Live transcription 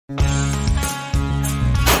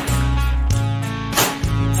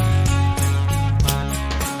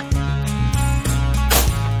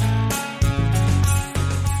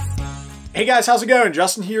Hey guys, how's it going?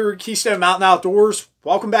 Justin here, Keystone Mountain Outdoors.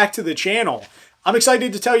 Welcome back to the channel. I'm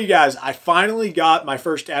excited to tell you guys, I finally got my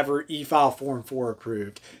first ever E-File Form 4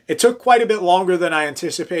 approved. It took quite a bit longer than I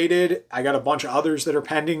anticipated. I got a bunch of others that are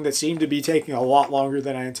pending that seem to be taking a lot longer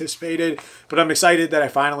than I anticipated, but I'm excited that I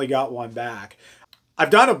finally got one back. I've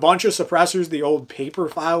done a bunch of suppressors the old paper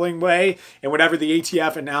filing way, and whenever the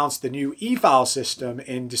ATF announced the new e-file system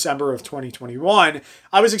in December of 2021,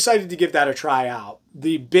 I was excited to give that a try out.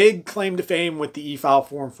 The big claim to fame with the e-file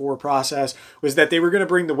Form 4 process was that they were going to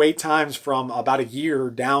bring the wait times from about a year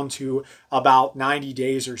down to about 90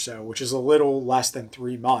 days or so, which is a little less than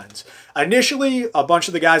 3 months. Initially, a bunch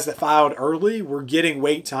of the guys that filed early were getting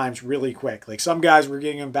wait times really quick. Like some guys were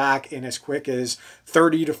getting them back in as quick as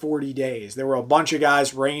 30 to 40 days. There were a bunch of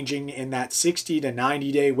guys ranging in that 60 to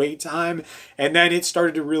 90 day wait time, and then it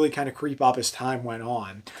started to really kind of creep up as time went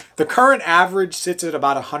on. The current average sits at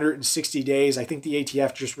about 160 days. I think the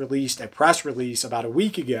ATF just released a press release about a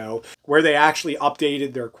week ago where they actually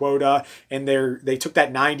updated their quota, and they took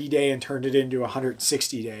that 90 day and turned it into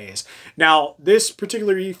 160 days. Now, this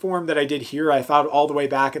particular e-form that I did here, I filed all the way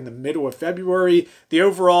back in the middle of February. The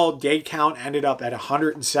overall day count ended up at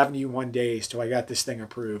 171 days till I got this thing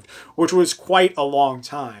approved, which was quite a long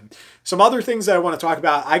time. Some other things that I want to talk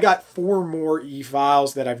about, I got 4 more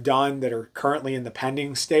e-files that I've done that are currently in the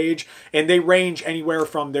pending stage, and they range anywhere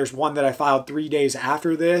from, there's one that I filed 3 days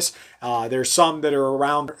after this. There's some that are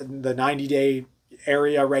around the 90-day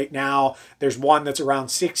area right now. There's one that's around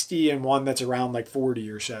 60 and one that's around like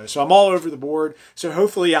 40 or so. So I'm all over the board. So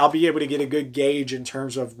hopefully I'll be able to get a good gauge in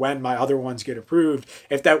terms of when my other ones get approved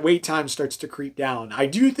if that wait time starts to creep down. I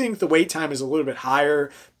do think the wait time is a little bit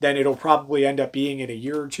higher than it'll probably end up being in a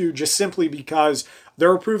year or two, just simply because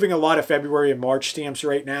they're approving a lot of February and March stamps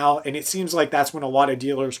right now, and it seems like that's when a lot of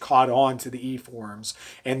dealers caught on to the e-forms,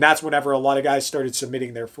 and that's whenever a lot of guys started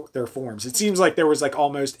submitting their forms. It seems like there was like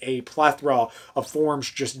almost a plethora of forms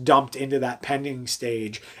just dumped into that pending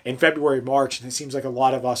stage in February, March, and it seems like a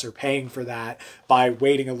lot of us are paying for that by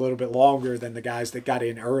waiting a little bit longer than the guys that got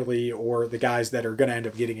in early or the guys that are going to end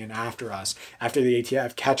up getting in after us, after the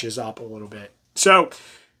ATF catches up a little bit. So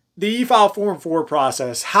the e-file Form 4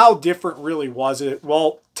 process, how different really was it?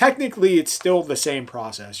 Well, technically, it's still the same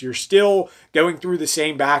process. You're still going through the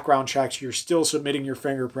same background checks. You're still submitting your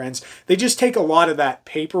fingerprints. They just take a lot of that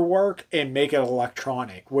paperwork and make it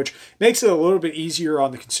electronic, which makes it a little bit easier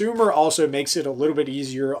on the consumer, also makes it a little bit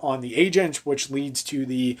easier on the agent, which leads to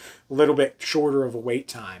the little bit shorter of a wait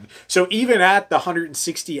time. So even at the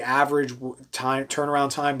 160 average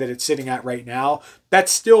turnaround time that it's sitting at right now,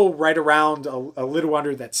 that's still right around a little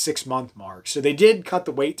under that 6-month mark. So they did cut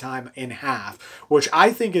the wait time in half, which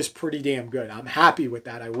I think is pretty damn good. I'm happy with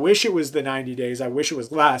that. I wish it was the 90 days. I wish it was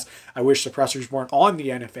less. I wish suppressors weren't on the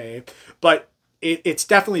NFA, but it's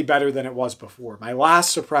definitely better than it was before. My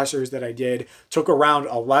last suppressors that I did took around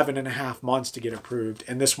 11.5 months to get approved,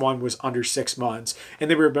 and this one was under 6 months, and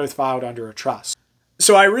they were both filed under a trust.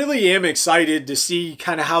 So I really am excited to see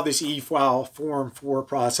kind of how this e-file Form 4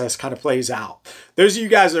 process kind of plays out. Those of you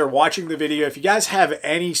guys that are watching the video, if you guys have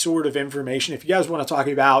any sort of information, if you guys want to talk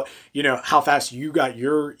about, you know, how fast you got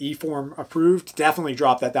your e-form approved, definitely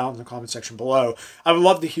drop that down in the comment section below. I would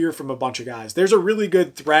love to hear from a bunch of guys. There's a really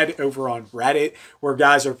good thread over on Reddit where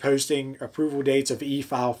guys are posting approval dates of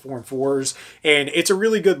e-file Form 4s, and it's a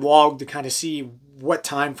really good log to kind of see what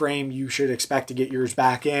time frame you should expect to get yours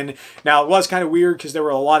back in. Now, it was kind of weird because there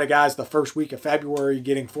were a lot of guys the first week of February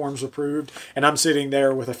getting forms approved, and I'm sitting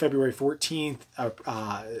there with a February 14th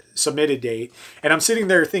submitted date, and I'm sitting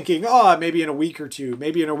there thinking, oh, maybe in a week or two,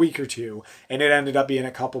 and it ended up being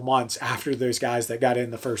a couple months after those guys that got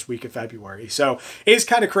in the first week of February. So it's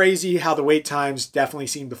kind of crazy how the wait times definitely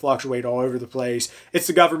seem to fluctuate all over the place. It's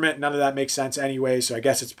the government. None of that makes sense anyway, so I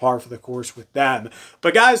guess it's par for the course with them.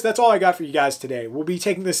 But guys, that's all I got for you guys today. We'll be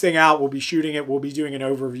taking this thing out. We'll be shooting it. We'll be doing an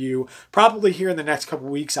overview. Probably here in the next couple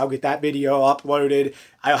weeks, I'll get that video uploaded.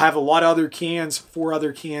 I'll have a lot of other cans, 4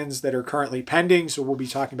 other cans that are currently pending, so we'll be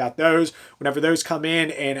talking about those whenever those come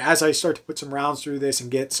in. And as I start to put some rounds through this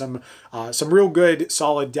and get some real good,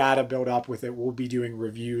 solid data built up with it, we'll be doing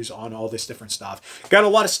reviews on all this different stuff. Got a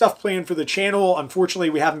lot of stuff planned for the channel. Unfortunately,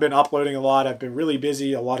 we haven't been uploading a lot. I've been really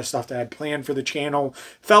busy. A lot of stuff that I had planned for the channel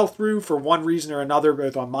fell through for one reason or another,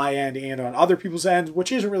 both on my end and on other people's people's ends,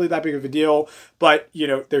 which isn't really that big of a deal. But, you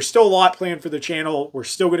know, there's still a lot planned for the channel. We're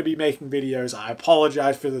still going to be making videos. I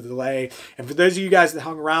apologize for the delay. And for those of you guys that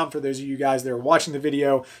hung around, for those of you guys that are watching the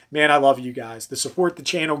video, man, I love you guys. The support the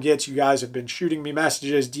channel gets, you guys have been shooting me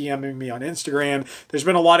messages, DMing me on Instagram. There's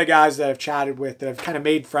been a lot of guys that I've chatted with, that I've kind of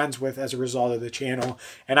made friends with as a result of the channel.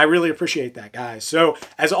 And I really appreciate that, guys. So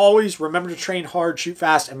as always, remember to train hard, shoot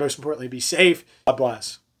fast, and most importantly, be safe. God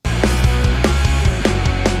bless.